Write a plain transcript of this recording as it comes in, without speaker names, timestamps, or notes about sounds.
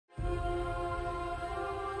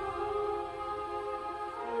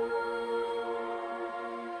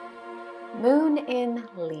Moon in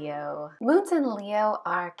Leo. Moons in Leo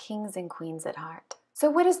are kings and queens at heart. So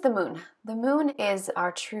what is the moon? The moon is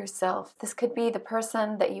our true self. This could be the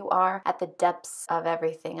person that you are at the depths of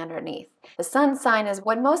everything underneath. The sun sign is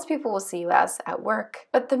what most people will see you as at work,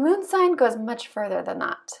 but the moon sign goes much further than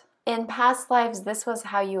that. In past lives, this was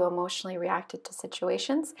how you emotionally reacted to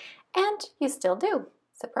situations, and you still do.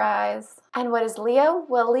 Surprise. And what is Leo?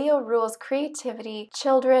 Well, Leo rules creativity,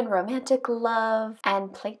 children, romantic love,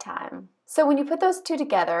 and playtime. So when you put those two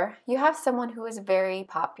together, you have someone who is very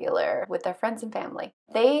popular with their friends and family.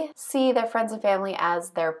 They see their friends and family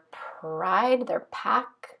as their pride, their pack.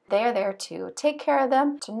 They are there to take care of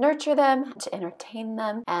them, to nurture them, to entertain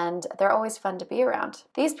them, and they're always fun to be around.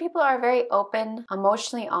 These people are very open,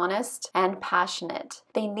 emotionally honest, and passionate.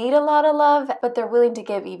 They need a lot of love, but they're willing to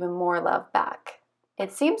give even more love back.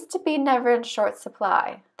 It seems to be never in short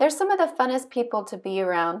supply. They're some of the funnest people to be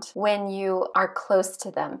around when you are close to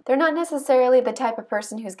them. They're not necessarily the type of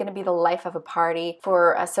person who's going to be the life of a party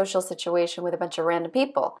for a social situation with a bunch of random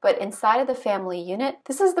people. But inside of the family unit,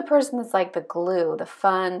 this is the person that's like the glue, the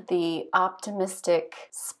fun, the optimistic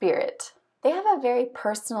spirit. They have a very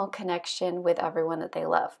personal connection with everyone that they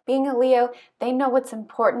love. Being a Leo, they know what's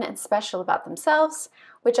important and special about themselves,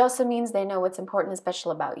 which also means they know what's important and special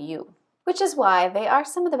about you. Which is why they are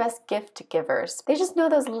some of the best gift givers. They just know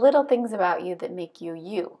those little things about you that make you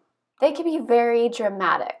you. They can be very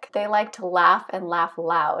dramatic. They like to laugh and laugh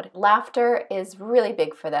loud. Laughter is really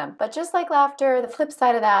big for them. But just like laughter, the flip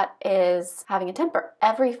side of that is having a temper.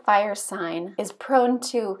 Every fire sign is prone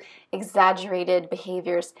to exaggerated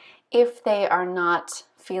behaviors if they are not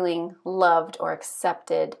feeling loved or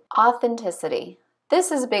accepted. Authenticity.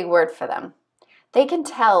 This is a big word for them. They can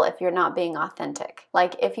tell if you're not being authentic.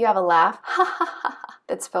 Like if you have a laugh, ha ha ha,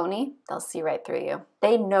 that's phony, they'll see right through you.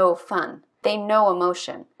 They know fun. They know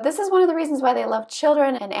emotion. This is one of the reasons why they love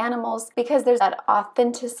children and animals, because there's that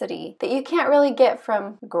authenticity that you can't really get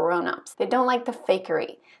from grown-ups. They don't like the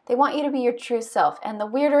fakery. They want you to be your true self, and the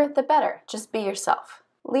weirder, the better. Just be yourself.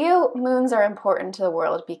 Leo moons are important to the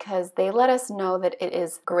world because they let us know that it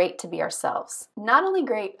is great to be ourselves. Not only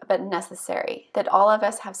great, but necessary. That all of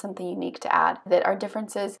us have something unique to add. That our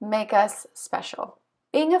differences make us special.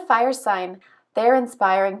 Being a fire sign, they're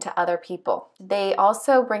inspiring to other people. They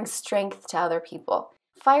also bring strength to other people.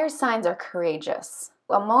 Fire signs are courageous.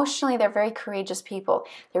 Emotionally, they're very courageous people.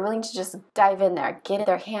 They're willing to just dive in there, get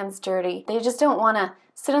their hands dirty. They just don't want to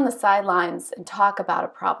sit on the sidelines and talk about a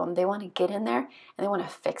problem. They want to get in there and they want to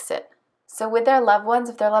fix it. So with their loved ones,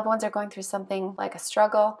 if their loved ones are going through something like a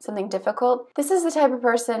struggle, something difficult, this is the type of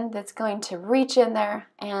person that's going to reach in there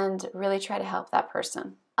and really try to help that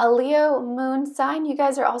person. A Leo moon sign, you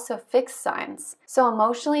guys are also fixed signs. So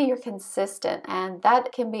emotionally, you're consistent, and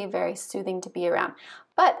that can be very soothing to be around.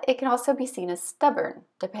 But it can also be seen as stubborn,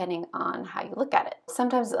 depending on how you look at it.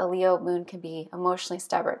 Sometimes a Leo moon can be emotionally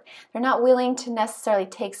stubborn. They're not willing to necessarily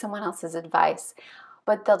take someone else's advice,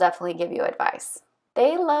 but they'll definitely give you advice.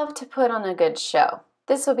 They love to put on a good show.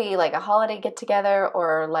 This will be like a holiday get-together,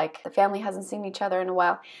 or like the family hasn't seen each other in a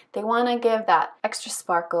while. They want to give that extra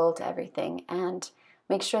sparkle to everything and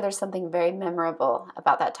make sure there's something very memorable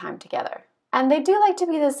about that time together. And they do like to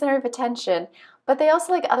be the center of attention, but they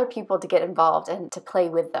also like other people to get involved and to play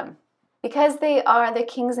with them. Because they are the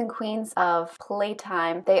kings and queens of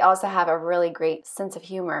playtime, they also have a really great sense of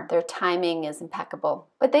humor. Their timing is impeccable.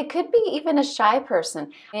 But they could be even a shy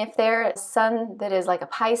person. If they're sun that is like a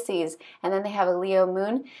Pisces and then they have a Leo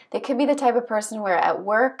moon, they could be the type of person where at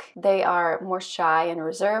work they are more shy and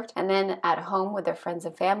reserved, and then at home with their friends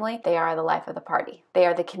and family, they are the life of the party. They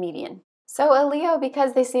are the comedian. So a Leo,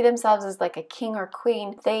 because they see themselves as like a king or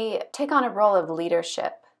queen, they take on a role of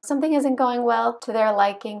leadership. If something isn't going well to their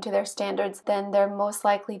liking, to their standards, then they're most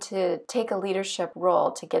likely to take a leadership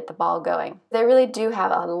role to get the ball going. They really do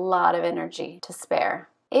have a lot of energy to spare.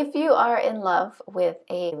 If you are in love with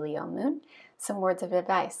a Leo moon, some words of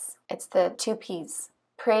advice. It's the 2 P's,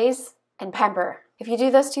 praise and pamper. If you do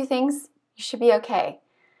those 2 things, you should be okay.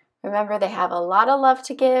 Remember, they have a lot of love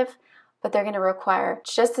to give, but they're going to require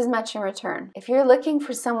just as much in return. If you're looking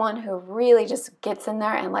for someone who really just gets in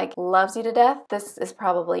there and like loves you to death, this is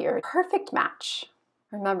probably your perfect match.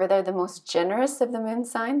 Remember, they're the most generous of the moon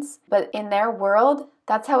signs, but in their world,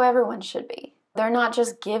 that's how everyone should be. They're not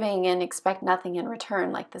just giving and expect nothing in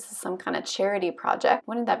return, like this is some kind of charity project.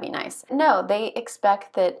 Wouldn't that be nice? No, they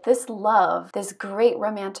expect that this love, this great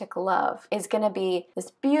romantic love, is going to be this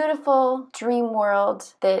beautiful dream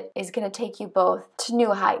world that is going to take you both to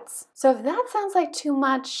new heights. So if that sounds like too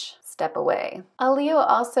much, step away. A Leo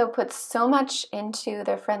also puts so much into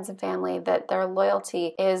their friends and family that their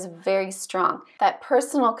loyalty is very strong. That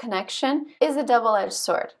personal connection is a double-edged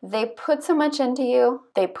sword. They put so much into you,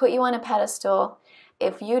 they put you on a pedestal.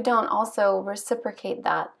 If you don't also reciprocate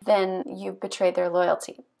that, then you've betrayed their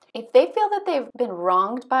loyalty. If they feel that they've been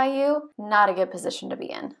wronged by you, not a good position to be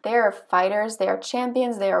in. They are fighters, they are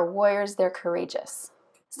champions, they are warriors, they're courageous.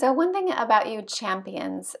 So one thing about you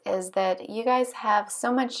champions is that you guys have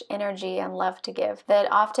so much energy and love to give that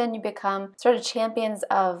often you become sort of champions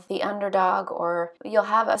of the underdog, or you'll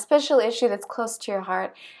have a special issue that's close to your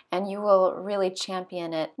heart and you will really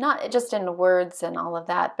champion it, not just in words and all of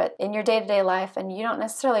that, but in your day-to-day life, and you don't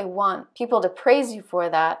necessarily want people to praise you for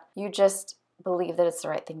that. You just believe that it's the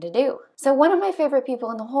right thing to do. So one of my favorite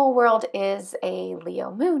people in the whole world is a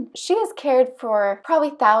Leo moon. She has cared for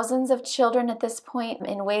probably thousands of children at this point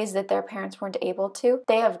in ways that their parents weren't able to.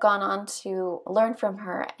 They have gone on to learn from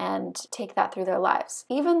her and take that through their lives.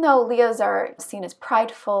 Even though Leos are seen as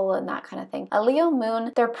prideful and that kind of thing, a Leo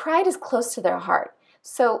moon, their pride is close to their heart.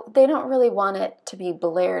 So they don't really want it to be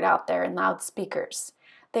blared out there in loudspeakers.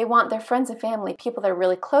 They want their friends and family, people that are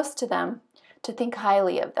really close to them, to think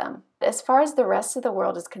highly of them. As far as the rest of the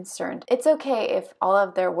world is concerned, it's okay if all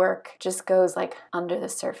of their work just goes like under the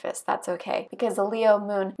surface. That's okay, because the Leo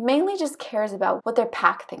moon mainly just cares about what their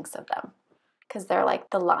pack thinks of them, because they're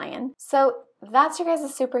like the lion. So that's your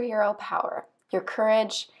guys' superhero power, your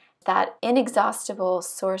courage, that inexhaustible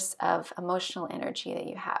source of emotional energy that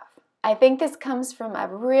you have. I think this comes from a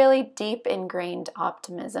really deep ingrained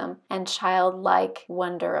optimism and childlike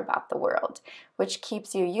wonder about the world, which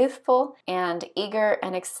keeps you youthful and eager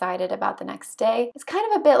and excited about the next day. It's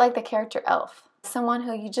kind of a bit like the character Elf, someone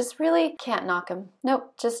who you just really can't knock him.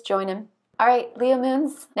 Nope, just join him. All right, Leo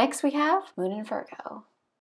moons, next we have Moon in Virgo.